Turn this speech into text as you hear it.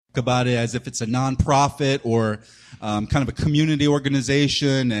about it as if it's a nonprofit or kind of a community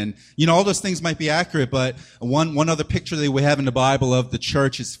organization, and all those things might be accurate, but one other picture that we have in the Bible of the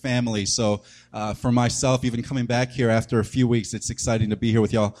church is family. So for myself, even coming back here after a few weeks, it's exciting to be here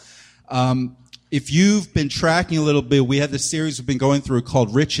with y'all. If you've been tracking a little bit, we had this series we've been going through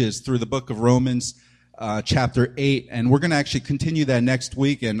called Riches through the book of Romans, chapter 8, and we're going to actually continue that next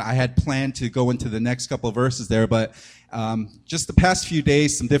week, and I had planned to go into the next couple of verses there, but just the past few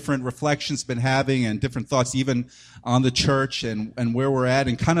days, some different reflections been having and different thoughts even on the church and where we're at,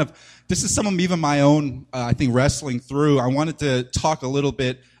 and kind of, this is some of even my own, I think, wrestling through. I wanted to talk a little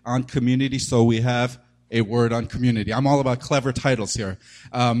bit on community, so we have a word on community. I'm all about clever titles here.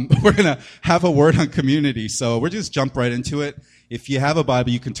 We're going to have a word on community, so we'll just jump right into it. If you have a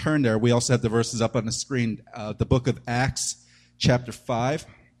Bible, you can turn there. We also have the verses up on the screen. The book of Acts, chapter 5.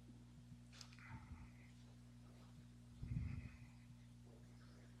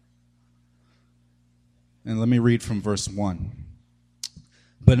 And let me read from verse 1.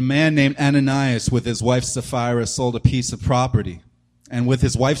 But a man named Ananias with his wife Sapphira sold a piece of property. And with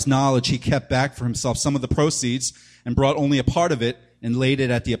his wife's knowledge, he kept back for himself some of the proceeds and brought only a part of it and laid it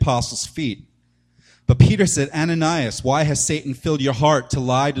at the apostles' feet. But Peter said, Ananias, why has Satan filled your heart to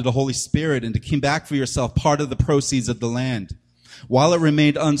lie to the Holy Spirit and to keep back for yourself part of the proceeds of the land? While it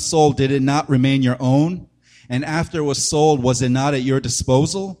remained unsold, did it not remain your own? And after it was sold, was it not at your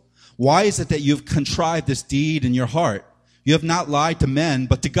disposal? Why is it that you have contrived this deed in your heart? You have not lied to men,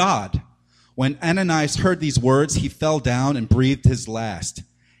 but to God. When Ananias heard these words, he fell down and breathed his last.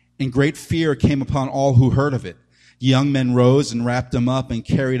 And great fear came upon all who heard of it. The young men rose and wrapped him up and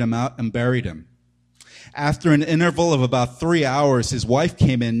carried him out and buried him. After an interval of about 3 hours, his wife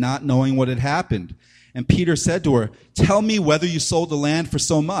came in, not knowing what had happened. And Peter said to her, tell me whether you sold the land for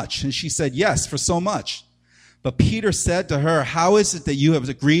so much. And she said, yes, for so much. But Peter said to her, how is it that you have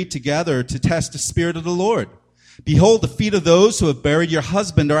agreed together to test the Spirit of the Lord? Behold, the feet of those who have buried your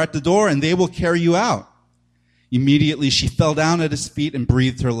husband are at the door, and they will carry you out. Immediately she fell down at his feet and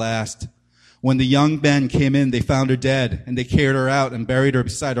breathed her last. When the young men came in, they found her dead, and they carried her out and buried her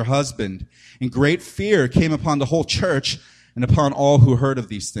beside her husband. And great fear came upon the whole church and upon all who heard of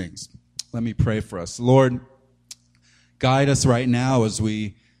these things. Let me pray for us. Lord, guide us right now as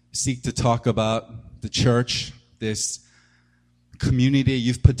we seek to talk about the church, this community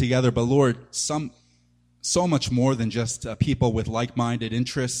you've put together. But Lord, so much more than just people with like-minded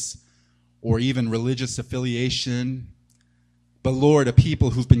interests or even religious affiliation. But Lord, a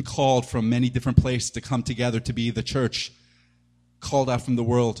people who've been called from many different places to come together to be the church, called out from the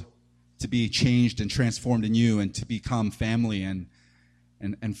world to be changed and transformed in you and to become family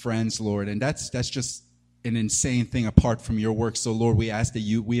and friends, Lord. And that's just an insane thing apart from your work. So Lord, we ask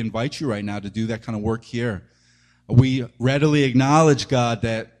that we invite you right now to do that kind of work here. We readily acknowledge, God,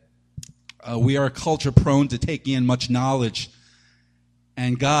 that we are a culture prone to taking in much knowledge.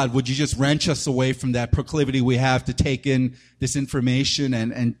 And God, would you just wrench us away from that proclivity we have to take in this information,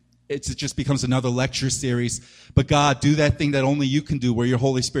 and it just becomes another lecture series. But God, do that thing that only you can do, where your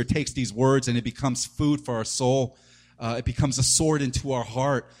Holy Spirit takes these words and it becomes food for our soul. It becomes a sword into our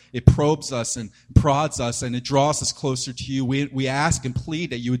heart. It probes us and prods us, and it draws us closer to you. We ask and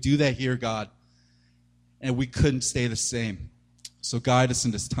plead that you would do that here, God. And we couldn't stay the same. So guide us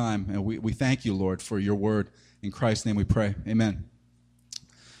in this time. And we thank you, Lord, for your word. In Christ's name we pray. Amen.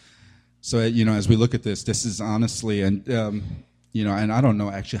 So, as we look at this is honestly, and, and I don't know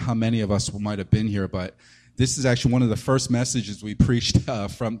actually how many of us might have been here, but this is actually one of the first messages we preached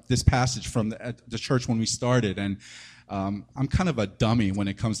from this passage from the church when we started. And I'm kind of a dummy when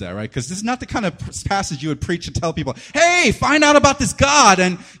it comes to that, right? Because this is not the kind of passage you would preach and tell people, hey, find out about this God.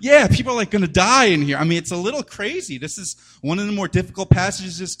 And yeah, people are going to die in here. I mean, it's a little crazy. This is one of the more difficult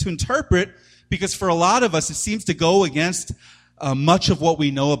passages to interpret because for a lot of us, it seems to go against much of what we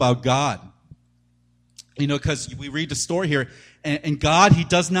know about God. Because we read the story here, and God, he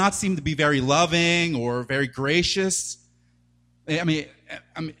does not seem to be very loving or very gracious. I mean,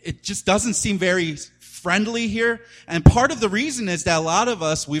 it just doesn't seem very friendly here. And part of the reason is that a lot of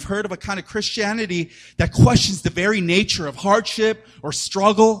us, we've heard of a kind of Christianity that questions the very nature of hardship or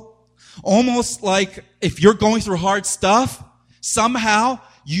struggle. Almost like if you're going through hard stuff, somehow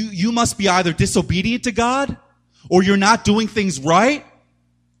you must be either disobedient to God, or you're not doing things right,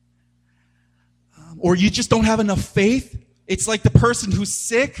 or you just don't have enough faith. It's like the person who's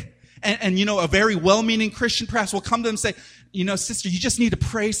sick, and a very well-meaning Christian perhaps will come to them and say, sister, you just need to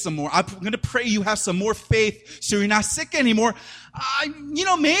pray some more. I'm going to pray you have some more faith so you're not sick anymore.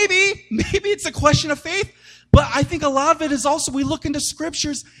 Maybe it's a question of faith, But I think a lot of it is also, we look into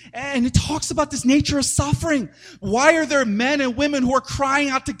scriptures and it talks about this nature of suffering. Why are there men and women who are crying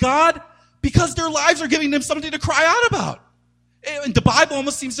out to God? Because their lives are giving them something to cry out about. And the Bible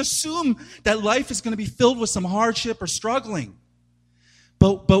almost seems to assume that life is going to be filled with some hardship or struggling.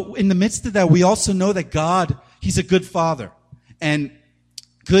 But in the midst of that, we also know that God, He's a good father. And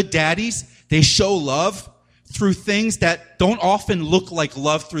good daddies, they show love through things that don't often look like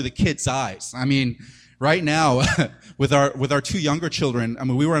love through the kids' eyes. I mean, right now, with our two younger children, I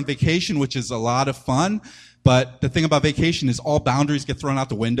mean, we were on vacation, which is a lot of fun. But the thing about vacation is all boundaries get thrown out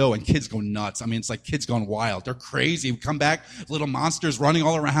the window and kids go nuts. I mean, it's like kids gone wild. They're crazy. We come back, little monsters running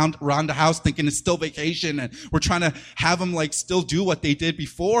all around the house thinking it's still vacation. And we're trying to have them like still do what they did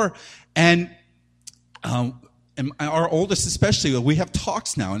before. And our oldest especially, we have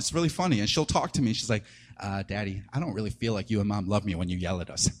talks now, and it's really funny. And she'll talk to me. She's like, Daddy, I don't really feel like you and Mom love me when you yell at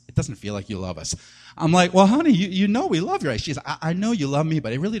us. It doesn't feel like you love us. I'm like, well, honey, you know we love you, right? She's, I know you love me,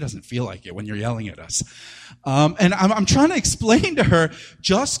 but it really doesn't feel like it when you're yelling at us. And I'm trying to explain to her,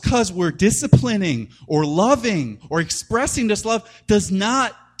 just because we're disciplining or loving or expressing this love does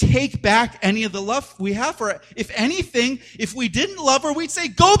not take back any of the love we have for her. If anything, if we didn't love her, we'd say,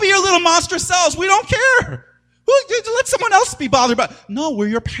 go be your little monstrous selves. We don't care. Let someone else be bothered about it. No, we're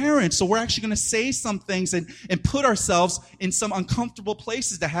your parents, so we're actually going to say some things and put ourselves in some uncomfortable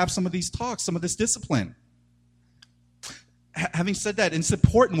places to have some of these talks, some of this discipline. Having said that, it's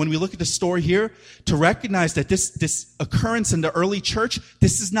important when we look at the story here to recognize that this occurrence in the early church,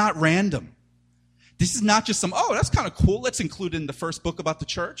 this is not random. This is not just some, oh, that's kind of cool. Let's include it in the first book about the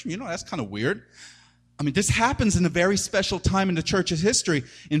church. You know, that's kind of weird. I mean, this happens in a very special time in the church's history.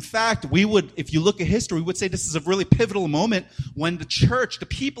 In fact, if you look at history, we would say this is a really pivotal moment when the church, the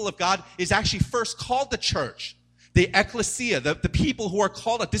people of God, is actually first called the church. The ecclesia, the people who are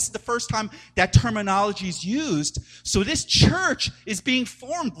called it. This is the first time that terminology is used. So this church is being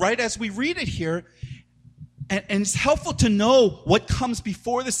formed right as we read it here. And it's helpful to know what comes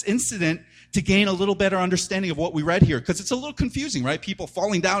before this incident to gain a little better understanding of what we read here. Because it's a little confusing, right? People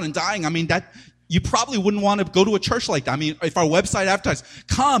falling down and dying. I mean, you probably wouldn't want to go to a church like that. I mean, if our website advertised,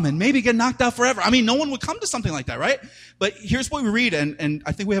 come and maybe get knocked out forever. I mean, no one would come to something like that, right? But here's what we read, and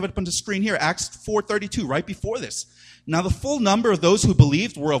I think we have it up on the screen here, Acts 4:32, right before this. Now the full number of those who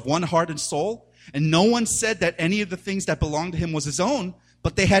believed were of one heart and soul, and no one said that any of the things that belonged to him was his own,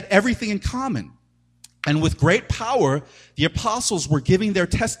 but they had everything in common. And with great power, the apostles were giving their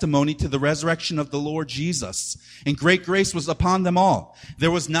testimony to the resurrection of the Lord Jesus. And great grace was upon them all.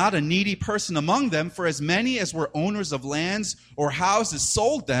 There was not a needy person among them, for as many as were owners of lands or houses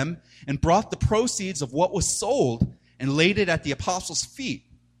sold them and brought the proceeds of what was sold and laid it at the apostles' feet.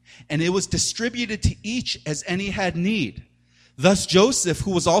 And it was distributed to each as any had need. Thus Joseph,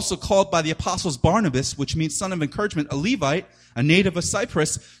 who was also called by the apostles Barnabas, which means son of encouragement, a Levite, a native of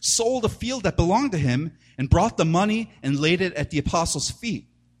Cyprus, sold a field that belonged to him and brought the money and laid it at the apostles' feet.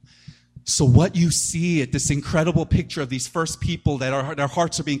 So what you see at this incredible picture of these first people that their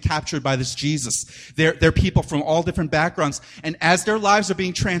hearts are being captured by this Jesus. They're people from all different backgrounds. And as their lives are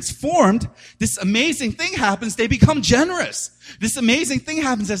being transformed, this amazing thing happens. They become generous. This amazing thing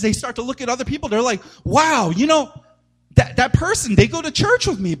happens as they start to look at other people. They're like, wow, you know, that person, they go to church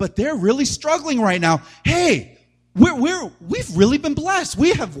with me, but they're really struggling right now. Hey, we've really been blessed.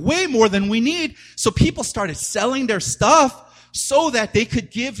 We have way more than we need. So people started selling their stuff so that they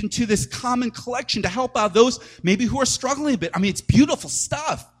could give into this common collection to help out those maybe who are struggling a bit. I mean, it's beautiful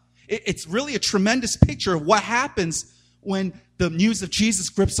stuff. It's really a tremendous picture of what happens when the news of Jesus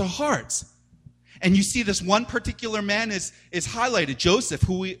grips our hearts. And you see this one particular man is highlighted, Joseph,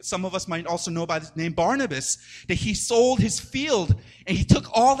 who some of us might also know by the name Barnabas, that he sold his field and he took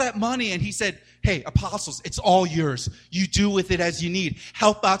all that money and he said, hey, apostles, it's all yours. You do with it as you need.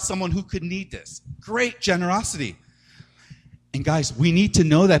 Help out someone who could need this. Great generosity. And guys, we need to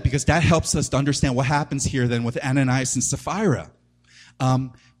know that because that helps us to understand what happens here then with Ananias and Sapphira.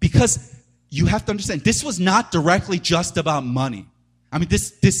 Because you have to understand, this was not directly just about money. I mean,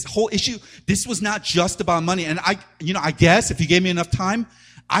 this whole issue, this was not just about money. And I guess if you gave me enough time,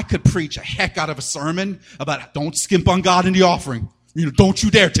 I could preach a heck out of a sermon about don't skimp on God in the offering. You know, don't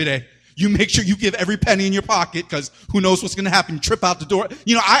you dare today. You make sure you give every penny in your pocket because who knows what's going to happen. You trip out the door.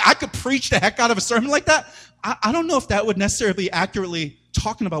 You know, I could preach the heck out of a sermon like that. I don't know if that would necessarily be accurately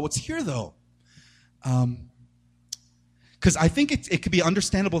talking about what's here, though. Because I think it could be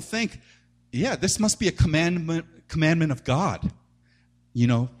understandable to think, yeah, this must be a commandment of God. You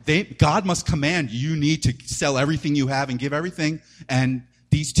know, God must command you need to sell everything you have and give everything. And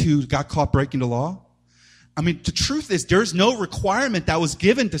these two got caught breaking the law. I mean, the truth is there's no requirement that was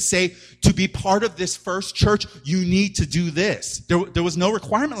given to say, to be part of this first church, you need to do this. There was no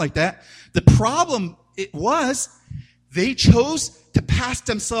requirement like that. The problem it was they chose to pass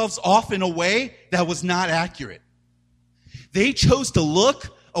themselves off in a way that was not accurate. They chose to look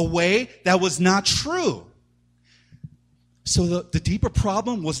a way that was not true. So the deeper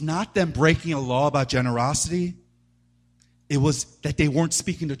problem was not them breaking a law about generosity. It was that they weren't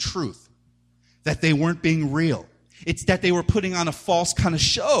speaking the truth, that they weren't being real. It's that they were putting on a false kind of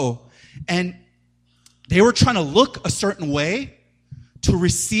show, and they were trying to look a certain way to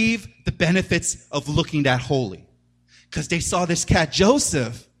receive the benefits of looking that holy. Because they saw this cat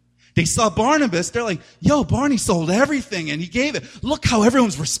Joseph. They saw Barnabas. They're like, yo, Barney sold everything and he gave it. Look how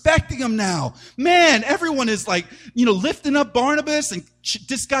everyone's respecting him now. Man, everyone is like, lifting up Barnabas and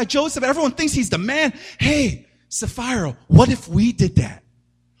this guy Joseph. Everyone thinks he's the man. Hey, Sapphira, what if we did that?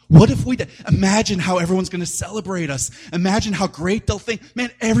 What if we did? Imagine how everyone's going to celebrate us. Imagine how great they'll think. Man,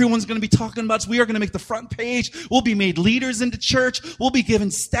 everyone's going to be talking about us. We are going to make the front page. We'll be made leaders in the church. We'll be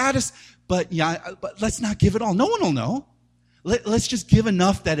given status. But let's not give it all. No one will know. Let's just give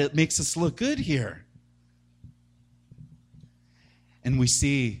enough that it makes us look good here. And we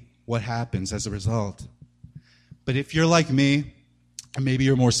see what happens as a result. But if you're like me, and maybe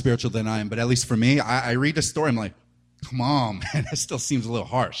you're more spiritual than I am, but at least for me, I read the story, I'm like, come on, man, that still seems a little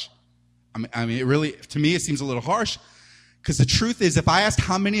harsh. I mean, it really, to me, it seems a little harsh. Because the truth is, if I asked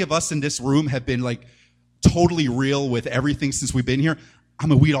how many of us in this room have been like totally real with everything since we've been here, I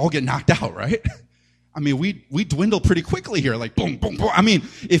mean, we'd all get knocked out, right? I mean, we dwindle pretty quickly here, like boom, boom, boom. I mean,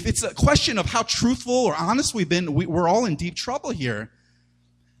 if it's a question of how truthful or honest we've been, we're all in deep trouble here.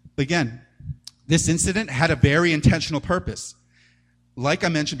 But again, this incident had a very intentional purpose. Like I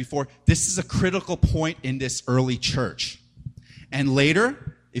mentioned before, this is a critical point in this early church. And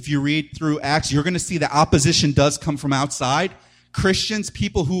later, if you read through Acts, you're going to see that opposition does come from outside. Christians,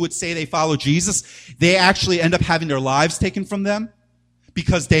 people who would say they follow Jesus, they actually end up having their lives taken from them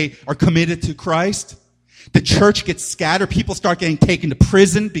because they are committed to Christ. The church gets scattered. People start getting taken to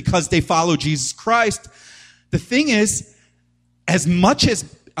prison because they follow Jesus Christ. The thing is, as much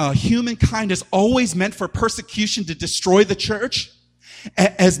as humankind is always meant for persecution to destroy the church,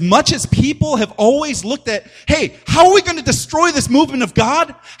 as much as people have always looked at, hey, how are we going to destroy this movement of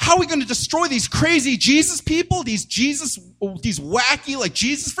God? How are we going to destroy these crazy Jesus people, these wacky, like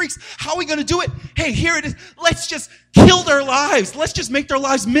Jesus freaks? How are we going to do it? Hey, here it is. Let's just kill their lives. Let's just make their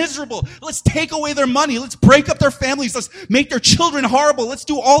lives miserable. Let's take away their money. Let's break up their families. Let's make their children horrible. Let's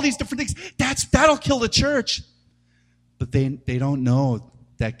do all these different things. That'll kill the church. But they don't know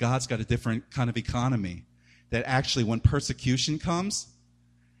that God's got a different kind of economy. That actually when persecution comes,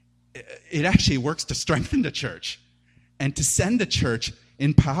 it actually works to strengthen the church and to send the church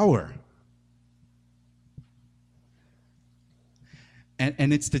in power.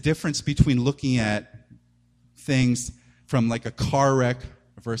 And it's the difference between looking at things from like a car wreck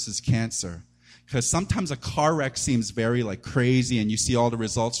versus cancer. Because sometimes a car wreck seems very like crazy and you see all the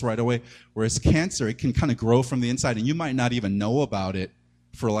results right away. Whereas cancer, it can kind of grow from the inside and you might not even know about it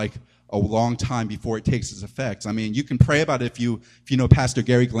for like a long time before it takes its effects. I mean, you can pray about it if you know Pastor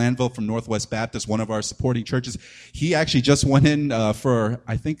Gary Glanville from Northwest Baptist, one of our supporting churches. He actually just went in for,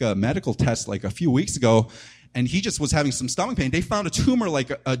 I think, a medical test like a few weeks ago, and he just was having some stomach pain. They found a tumor,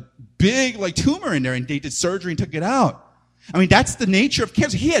 like a big like tumor in there, and they did surgery and took it out. I mean, that's the nature of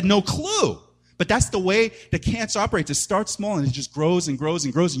cancer. He had no clue. But that's the way the cancer operates. It starts small, and it just grows and grows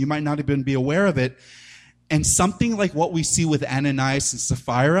and grows, and you might not even be aware of it. And something like what we see with Ananias and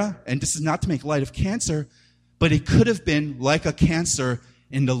Sapphira, and this is not to make light of cancer, but it could have been like a cancer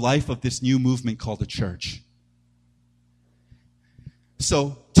in the life of this new movement called the church.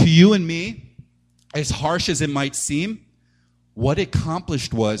 So to you and me, as harsh as it might seem, what it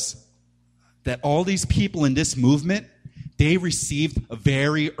accomplished was that all these people in this movement, they received a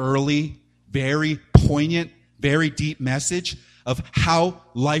very early, very poignant, very deep message of how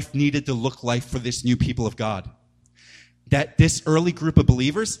life needed to look like for this new people of God. That this early group of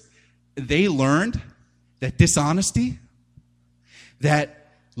believers, they learned that dishonesty,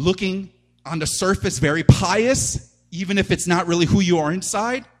 that looking on the surface very pious, even if it's not really who you are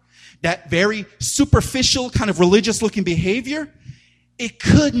inside, that very superficial kind of religious looking behavior, it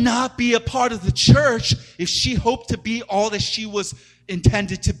could not be a part of the church if she hoped to be all that she was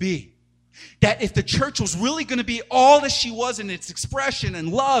intended to be. That if the church was really going to be all that she was in its expression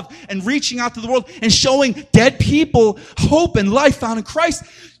and love and reaching out to the world and showing dead people hope and life found in Christ,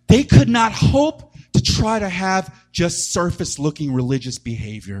 they could not hope to try to have just surface-looking religious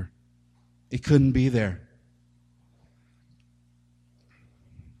behavior. It couldn't be there.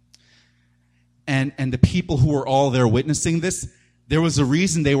 and the people who were all there witnessing this, there was a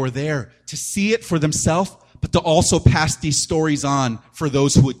reason they were there, to see it for themselves, but to also pass these stories on for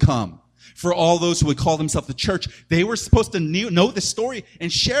those who would come. For all those who would call themselves the church, they were supposed to know the story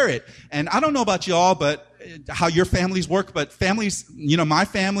and share it. And I don't know about y'all, but how your families work, but families, my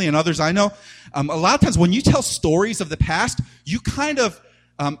family and others I know, a lot of times when you tell stories of the past, you kind of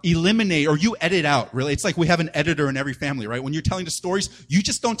eliminate or you edit out, really. It's like we have an editor in every family, right? When you're telling the stories, you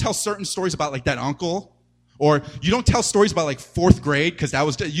just don't tell certain stories about like that uncle, or you don't tell stories about like fourth grade, because that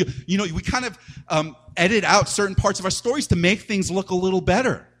was, we kind of edit out certain parts of our stories to make things look a little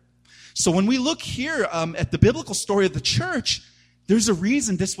better. So when we look here at the biblical story of the church, there's a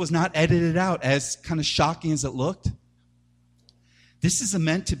reason this was not edited out, as kind of shocking as it looked. This is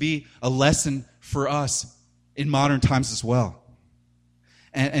meant to be a lesson for us in modern times as well.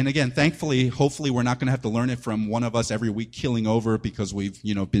 And again, thankfully, hopefully we're not going to have to learn it from one of us every week keeling over because we've,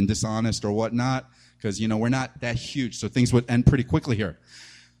 been dishonest or whatnot, because, we're not that huge. So things would end pretty quickly here.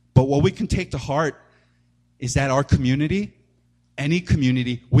 But what we can take to heart is that our community, any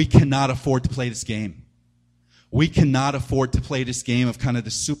community, we cannot afford to play this game. We cannot afford to play this game of kind of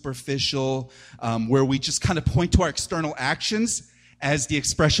the superficial, where we just kind of point to our external actions as the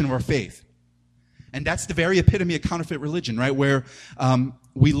expression of our faith. And that's the very epitome of counterfeit religion, right? Where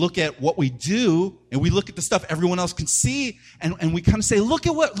we look at what we do and we look at the stuff everyone else can see, and we kind of say, look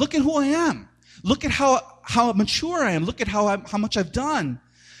at who I am. Look at how mature I am. Look at how much I've done.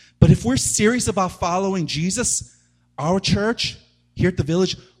 But if we're serious about following Jesus, our church here at the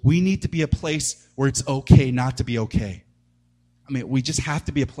Village, we need to be a place where it's okay not to be okay. I mean, we just have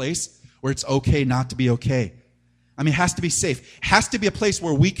to be a place where it's okay not to be okay. I mean, it has to be safe. It has to be a place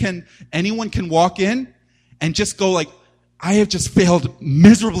where anyone can walk in and just go like, I have just failed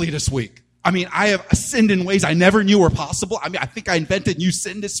miserably this week. I mean, I have sinned in ways I never knew were possible. I mean, I think I invented new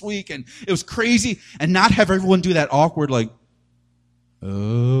sin this week, and it was crazy. And not have everyone do that awkward, like,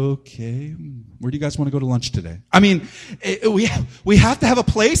 okay, where do you guys want to go to lunch today? I mean, we have to have a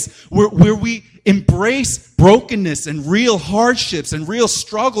place where we embrace brokenness and real hardships and real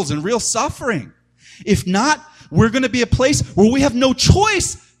struggles and real suffering. If not, we're going to be a place where we have no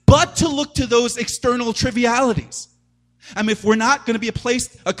choice but to look to those external trivialities. I mean, if we're not going to be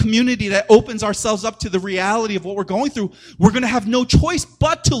a community that opens ourselves up to the reality of what we're going through, we're going to have no choice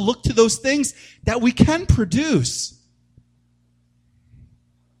but to look to those things that we can produce.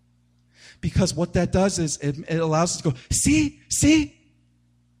 Because what that does is it allows us to go, see,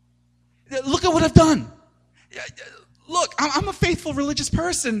 look at what I've done. Look, I'm a faithful religious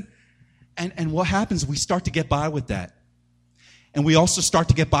person. And what happens, we start to get by with that. And we also start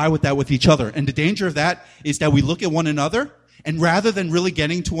to get by with that with each other. And the danger of that is that we look at one another, and rather than really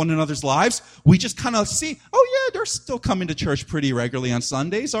getting to one another's lives, we just kind of see, oh yeah, they're still coming to church pretty regularly on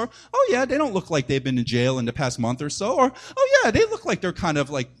Sundays. Or, oh yeah, they don't look like they've been in jail in the past month or so. Or, oh yeah, they look like they're kind of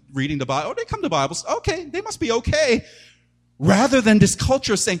like reading the Bible. Oh, they come to Bibles. Okay, they must be okay. Rather than this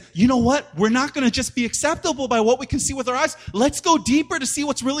culture saying, you know what? We're not going to just be acceptable by what we can see with our eyes. Let's go deeper to see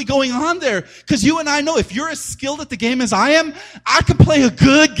what's really going on there. Because you and I know if you're as skilled at the game as I am, I can play a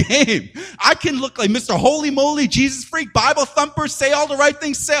good game. I can look like Mr. Holy Moly, Jesus Freak, Bible Thumper, say all the right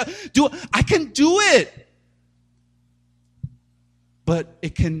things, I can do it. But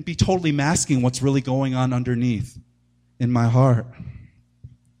it can be totally masking what's really going on underneath in my heart.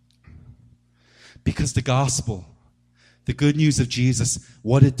 Because the gospel, the good news of Jesus,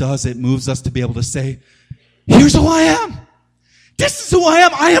 what it does, it moves us to be able to say, here's who I am. This is who I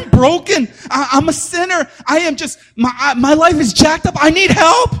am. I am broken. I'm a sinner. I am just, my life is jacked up. I need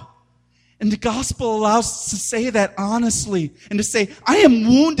help. And the gospel allows us to say that honestly and to say, I am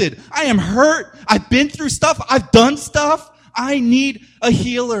wounded. I am hurt. I've been through stuff. I've done stuff. I need a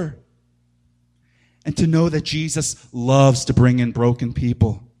healer. And to know that Jesus loves to bring in broken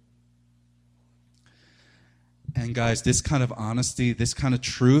people. And guys, this kind of honesty, this kind of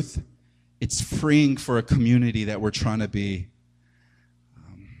truth, it's freeing for a community that we're trying to be.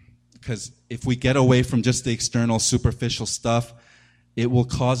 Because if we get away from just the external, superficial stuff, it will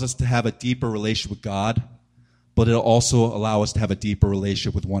cause us to have a deeper relationship with God, but it'll also allow us to have a deeper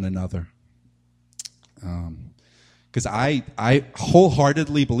relationship with one another. Because I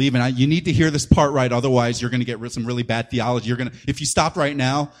wholeheartedly believe, and you need to hear this part right, otherwise you're going to get some really bad theology. If you stop right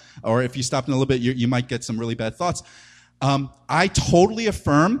now, or if you stop in a little bit, you might get some really bad thoughts. I totally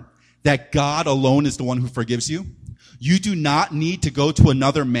affirm that God alone is the one who forgives you. You do not need to go to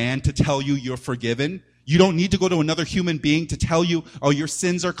another man to tell you you're forgiven. You don't need to go to another human being to tell you, oh, your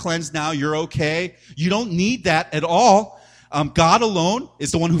sins are cleansed now, you're okay. You don't need that at all. God alone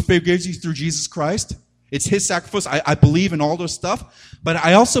is the one who forgives you through Jesus Christ. It's his sacrifice. I believe in all those stuff. But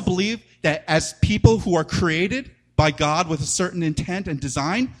I also believe that as people who are created by God with a certain intent and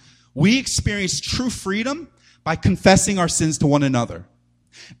design, we experience true freedom by confessing our sins to one another.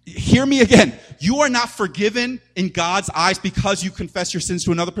 Hear me again. You are not forgiven in God's eyes because you confess your sins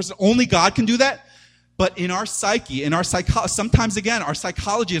to another person. Only God can do that. But in our psyche, sometimes again, our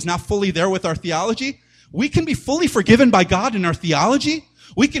psychology is not fully there with our theology. We can be fully forgiven by God in our theology.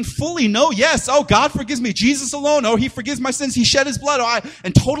 We can fully know, yes, oh, God forgives me. Jesus alone, oh, he forgives my sins. He shed his blood.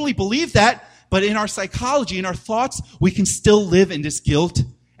 And totally believe that. But in our psychology, in our thoughts, we can still live in this guilt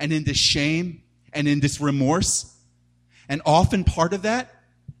and in this shame and in this remorse. And often part of that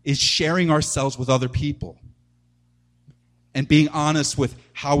is sharing ourselves with other people and being honest with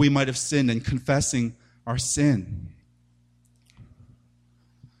how we might have sinned and confessing our sin.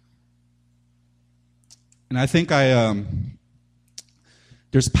 And I think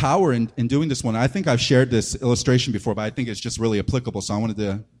there's power in doing this one. I think I've shared this illustration before, but I think it's just really applicable, so I wanted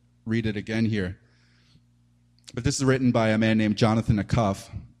to read it again here. But this is written by a man named Jonathan Acuff.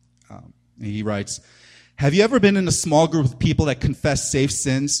 He writes, have you ever been in a small group of people that confess safe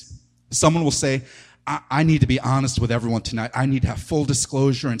sins? Someone will say, I need to be honest with everyone tonight. I need to have full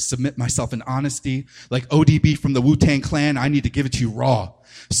disclosure and submit myself in honesty. Like ODB from the Wu-Tang Clan, I need to give it to you raw.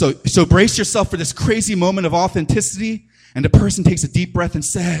 So brace yourself for this crazy moment of authenticity. And the person takes a deep breath and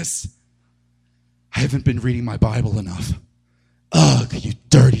says, I haven't been reading my Bible enough. Ugh, you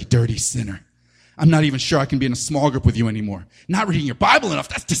dirty, dirty sinner. I'm not even sure I can be in a small group with you anymore. Not reading your Bible enough,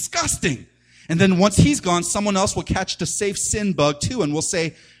 that's disgusting. And then once he's gone, someone else will catch the safe sin bug too and will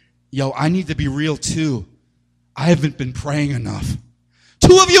say, yo, I need to be real too. I haven't been praying enough.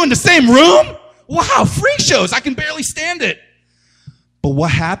 2 of you in the same room? Wow, freak shows, I can barely stand it. But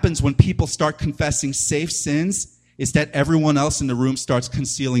what happens when people start confessing safe sins is that everyone else in the room starts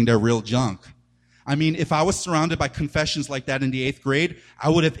concealing their real junk. I mean, if I was surrounded by confessions like that in the 8th grade, I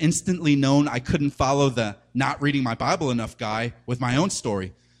would have instantly known I couldn't follow the not reading my Bible enough guy with my own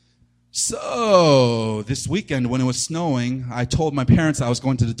story. So, this weekend when it was snowing, I told my parents I was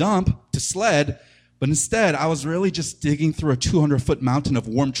going to the dump to sled, but instead I was really just digging through a 200-foot mountain of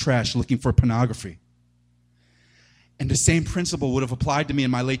warm trash looking for pornography. And the same principle would have applied to me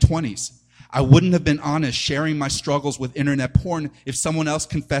in my late 20s. I wouldn't have been honest sharing my struggles with internet porn if someone else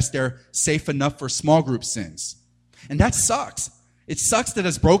confessed they're safe enough for small group sins. And that sucks. It sucks that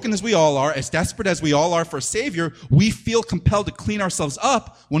as broken as we all are, as desperate as we all are for a Savior, we feel compelled to clean ourselves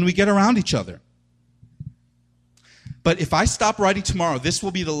up when we get around each other. But if I stop writing tomorrow, this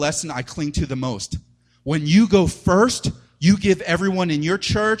will be the lesson I cling to the most. When you go first, you give everyone in your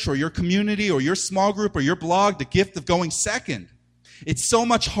church or your community or your small group or your blog the gift of going second. It's so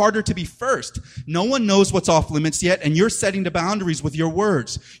much harder to be first. No one knows what's off limits yet, and you're setting the boundaries with your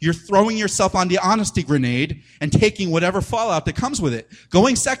words. You're throwing yourself on the honesty grenade and taking whatever fallout that comes with it.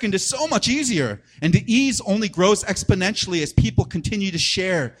 Going second is so much easier, and the ease only grows exponentially as people continue to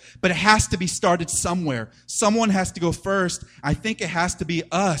share. But it has to be started somewhere. Someone has to go first. I think it has to be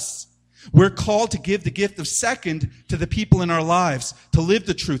us. We're called to give the gift of second to the people in our lives, to live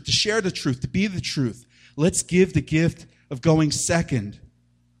the truth, to share the truth, to be the truth. Let's give the gift of going second.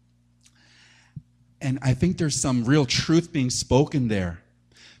 And I think there's some real truth being spoken there.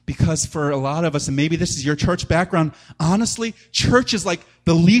 Because for a lot of us, and maybe this is your church background, honestly, church is like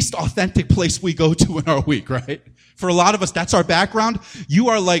the least authentic place we go to in our week, right? For a lot of us, that's our background. You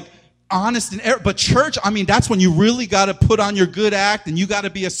are like honest and but church, I mean, that's when you really got to put on your good act and you got to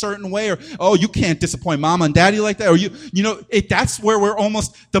be a certain way, or oh, you can't disappoint mama and daddy like that, or that's where we're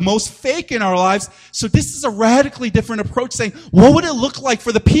almost the most fake in our lives. So this is a radically different approach, saying, what would it look like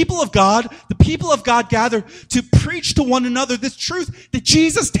for the people of God gathered to preach to one another this truth that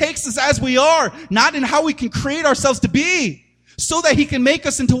Jesus takes us as we are, not in how we can create ourselves to be, so that he can make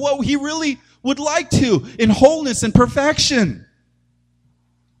us into what he really would like to, in wholeness and perfection.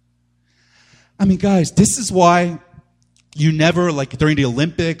 I mean, guys, this is why you never, like during the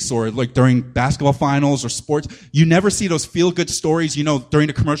Olympics or like during basketball finals or sports, you never see those feel-good stories, during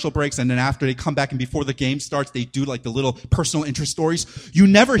the commercial breaks, and then after they come back and before the game starts, they do like the little personal interest stories. You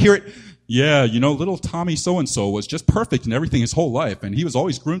never hear it, yeah, little Tommy so-and-so was just perfect in everything his whole life, and he was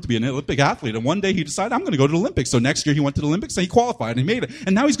always groomed to be an Olympic athlete, and one day he decided, I'm going to go to the Olympics. So next year he went to the Olympics and he qualified and he made it,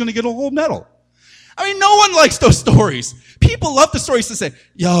 and now he's going to get a gold medal. I mean, no one likes those stories. People love the stories to say,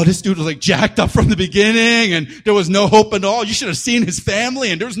 yo, this dude was like jacked up from the beginning and there was no hope at all. You should have seen his family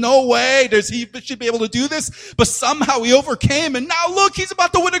and there's no way he should be able to do this. But somehow he overcame and now look, he's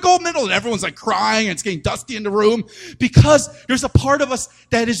about to win a gold medal. And everyone's like crying and it's getting dusty in the room because there's a part of us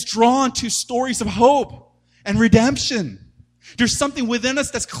that is drawn to stories of hope and redemption. There's something within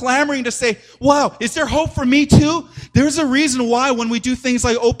us that's clamoring to say, wow, is there hope for me too? There's a reason why when we do things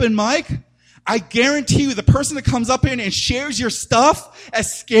like open mic, I guarantee you the person that comes up here and shares your stuff,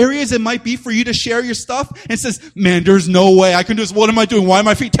 as scary as it might be for you to share your stuff, and says, man, there's no way I can do this. What am I doing? Why are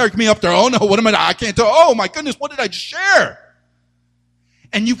my feet taking me up there? Oh no, what am I can't do? Oh my goodness, what did I just share?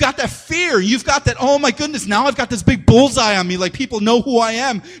 And you've got that fear. You've got that, oh my goodness, now I've got this big bullseye on me, like people know who I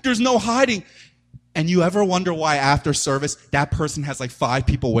am. There's no hiding. And you ever wonder why after service, that person has like 5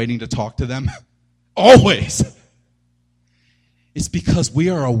 people waiting to talk to them? Always. It's because we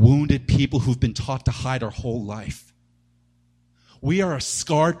are a wounded people who've been taught to hide our whole life. We are a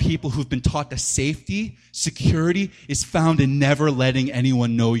scarred people who've been taught that safety, security is found in never letting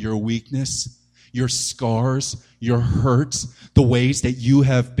anyone know your weakness, your scars, your hurts, the ways that you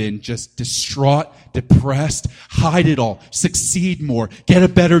have been just distraught, depressed. Hide it all. Succeed more. Get a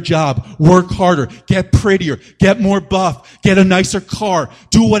better job. Work harder. Get prettier. Get more buff. Get a nicer car.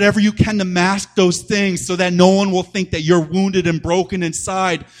 Do whatever you can to mask those things so that no one will think that you're wounded and broken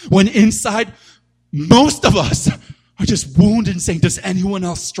inside. When inside, most of us are just wounded and saying, does anyone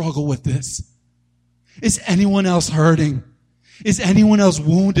else struggle with this? Is anyone else hurting? Is anyone else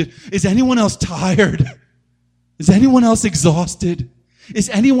wounded? Is anyone else tired? Is anyone else exhausted? Is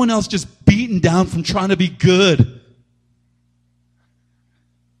anyone else just beaten down from trying to be good?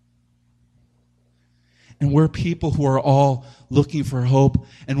 And we're people who are all looking for hope.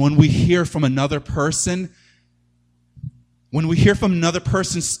 And when we hear from another person, when we hear from another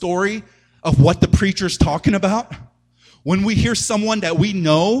person's story of what the preacher's talking about, when we hear someone that we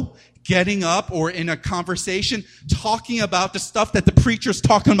know getting up or in a conversation talking about the stuff that the preacher's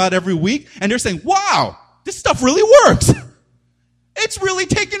talking about every week, and they're saying, wow, this stuff really works. It's really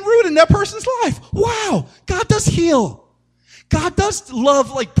taking root in that person's life. Wow, God does heal. God does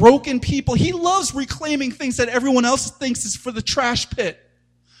love like broken people. He loves reclaiming things that everyone else thinks is for the trash pit.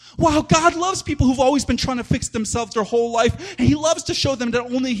 Wow, God loves people who've always been trying to fix themselves their whole life, and He loves to show them that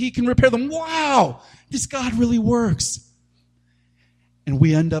only He can repair them. Wow, this God really works. And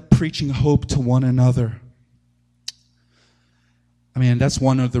we end up preaching hope to one another. I mean, that's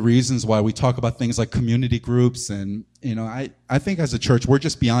one of the reasons why we talk about things like community groups. And, I think as a church, we're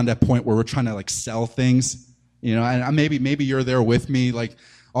just beyond that point where we're trying to like sell things. And maybe you're there with me. Like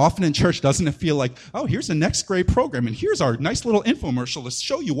often in church, doesn't it feel like, oh, here's the next grade program and here's our nice little infomercial to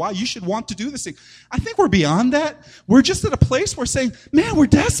show you why you should want to do this thing. I think we're beyond that. We're just at a place where we're saying, man, we're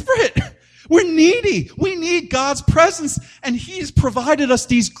desperate. We're needy. We need God's presence. And He's provided us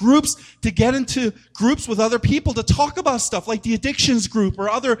these groups to get into groups with other people to talk about stuff like the addictions group or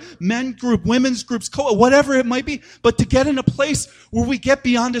other men group, women's groups, whatever it might be. But to get in a place where we get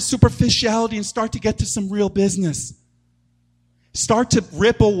beyond the superficiality and start to get to some real business. Start to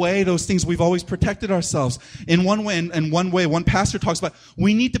rip away those things we've always protected ourselves. In one way, one pastor talks about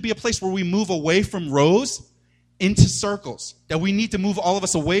we need to be a place where we move away from rows into circles, that we need to move all of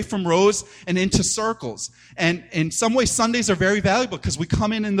us away from rows and into circles. And in some ways, Sundays are very valuable because we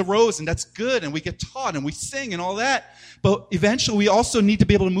come in the rows and that's good and we get taught and we sing and all that. But eventually we also need to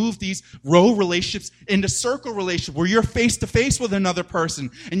be able to move these row relationships into circle relationships where you're face to face with another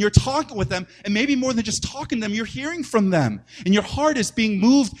person and you're talking with them, and maybe more than just talking to them, you're hearing from them. And your heart is being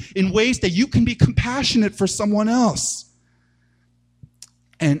moved in ways that you can be compassionate for someone else.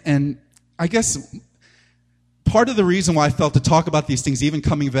 And I guess part of the reason why I felt to talk about these things, even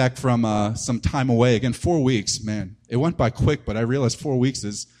coming back from some time away, again, 4 weeks, man, it went by quick, but I realized 4 weeks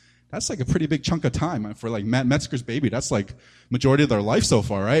that's like a pretty big chunk of time. For like Matt Metzger's baby, that's like majority of their life so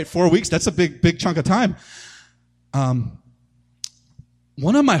far, right? 4 weeks, that's a big chunk of time. One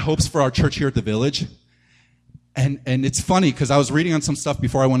of my hopes for our church here at the Village, and it's funny because I was reading on some stuff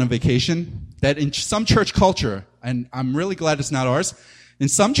before I went on vacation, that in some church culture, and I'm really glad it's not ours, in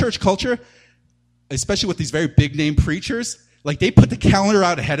some church culture, especially with these very big name preachers, like they put the calendar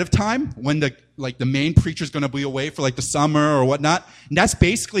out ahead of time when the main preacher's going to be away for like the summer or whatnot. And that's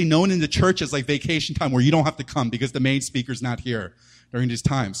basically known in the church as like vacation time where you don't have to come because the main speaker's not here during these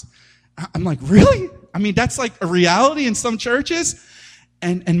times. I'm like, really? I mean, that's like a reality in some churches.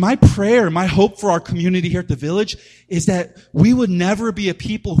 And my prayer, my hope for our community here at the Village is that we would never be a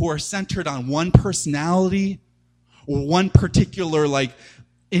people who are centered on one personality or one particular like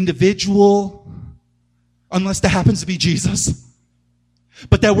individual, unless that happens to be Jesus.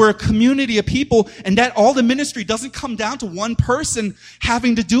 But that we're a community of people, and that all the ministry doesn't come down to one person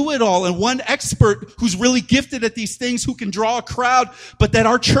having to do it all and one expert who's really gifted at these things who can draw a crowd, but that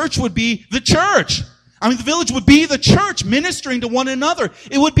our church would be the church. I mean, the village would be the church ministering to one another.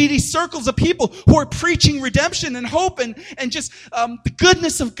 It would be these circles of people who are preaching redemption and hope and just the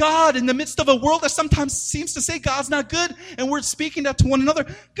goodness of God in the midst of a world that sometimes seems to say God's not good, and we're speaking that to one another.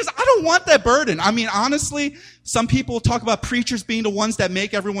 Because I don't want that burden. I mean, honestly, some people talk about preachers being the ones that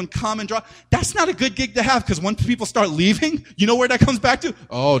make everyone come and draw. That's not a good gig to have, because when people start leaving, you know where that comes back to?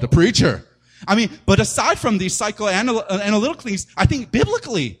 Oh, the preacher. I mean, but aside from these psychoanalytical things, I think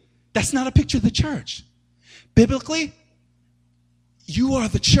biblically, that's not a picture of the church. Biblically, you are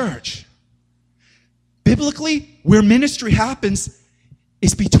the church. Biblically, where ministry happens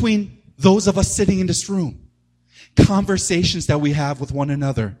is between those of us sitting in this room. Conversations that we have with one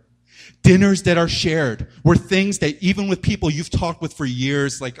another. Dinners that are shared. Where things that even with people you've talked with for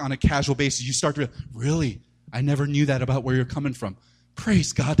years, like on a casual basis, you start to, really? I never knew that about where you're coming from.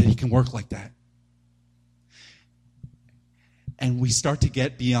 Praise God that He can work like that. And we start to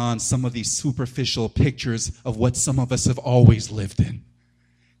get beyond some of these superficial pictures of what some of us have always lived in.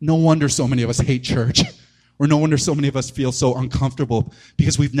 No wonder so many of us hate church. Or no wonder so many of us feel so uncomfortable,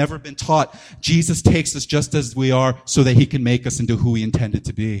 because we've never been taught Jesus takes us just as we are so that He can make us into who He intended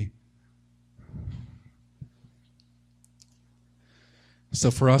to be. So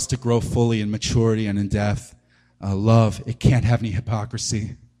for us to grow fully in maturity and in depth, love, it can't have any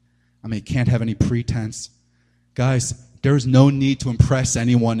hypocrisy. I mean, it can't have any pretense. Guys, there's no need to impress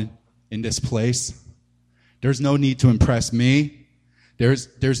anyone in this place. There's no need to impress me.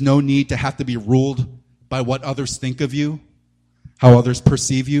 There's no need to have to be ruled by what others think of you, how others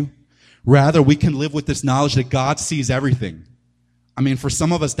perceive you. Rather, we can live with this knowledge that God sees everything. I mean, for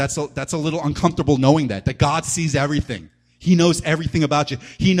some of us, that's a little uncomfortable knowing that God sees everything. He knows everything about you.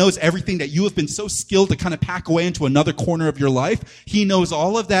 He knows everything that you have been so skilled to kind of pack away into another corner of your life. He knows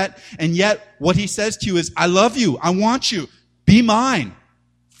all of that. And yet what He says to you is, I love you. I want you. Be mine.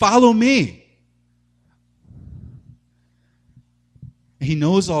 Follow me. He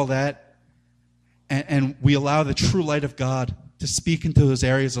knows all that. And we allow the true light of God to speak into those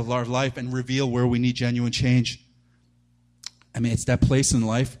areas of our life and reveal where we need genuine change. I mean, it's that place in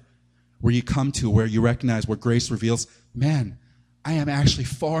life where you come to, where you recognize, where grace reveals, man, I am actually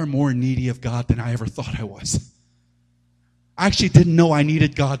far more needy of God than I ever thought I was. I actually didn't know I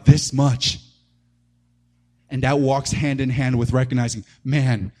needed God this much. And that walks hand in hand with recognizing,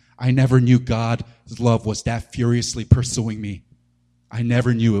 man, I never knew God's love was that furiously pursuing me. I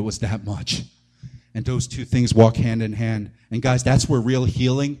never knew it was that much. And those two things walk hand in hand. And guys, that's where real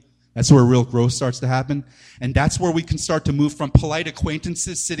healing, that's where real growth starts to happen. And that's where we can start to move from polite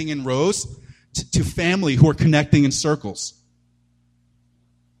acquaintances sitting in rows to family who are connecting in circles.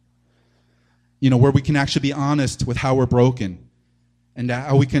 You know, where we can actually be honest with how we're broken. And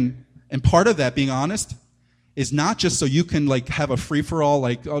how we can, and part of that being honest is not just so you can like have a free-for-all,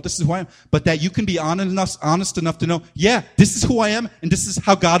 like, oh, this is who I am, but that you can be honest enough to know, yeah, this is who I am, and this is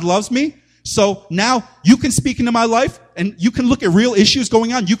how God loves me. So now you can speak into my life, and you can look at real issues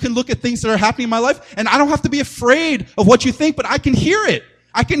going on. You can look at things that are happening in my life, and I don't have to be afraid of what you think, but I can hear it.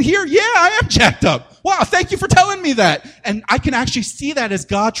 I can hear, yeah, I am jacked up. Wow, thank you for telling me that. And I can actually see that as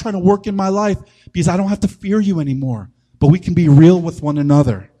God trying to work in my life, because I don't have to fear you anymore. But we can be real with one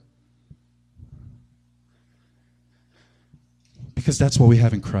another. Because that's what we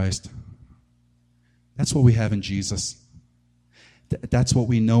have in Christ. That's what we have in Jesus. That's what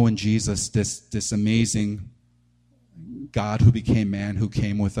we know in Jesus, this amazing God who became man, who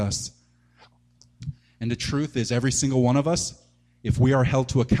came with us. And the truth is, every single one of us, if we are held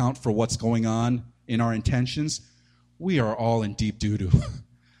to account for what's going on in our intentions, we are all in deep doo-doo.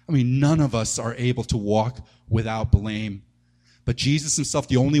 I mean, none of us are able to walk without blame. But Jesus himself,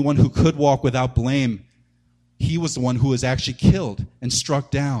 the only one who could walk without blame, he was the one who was actually killed and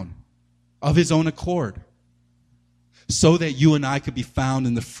struck down of his own accord, so that you and I could be found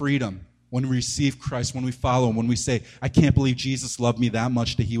in the freedom when we receive Christ, when we follow him, when we say, I can't believe Jesus loved me that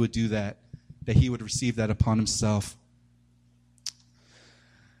much that he would do that he would receive that upon himself.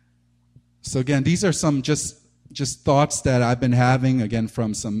 So again, these are some just thoughts that I've been having, again,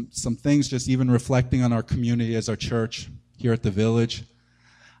 from some things, just even reflecting on our community as our church here at the Village.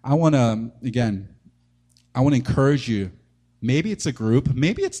 I want to encourage you. Maybe it's a group.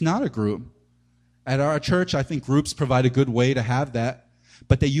 Maybe it's not a group. At our church, I think groups provide a good way to have that,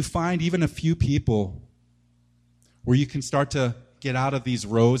 but that you find even a few people where you can start to get out of these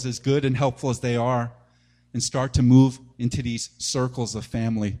rows, as good and helpful as they are, and start to move into these circles of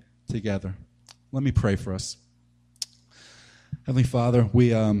family together. Let me pray for us. Heavenly Father,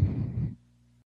 we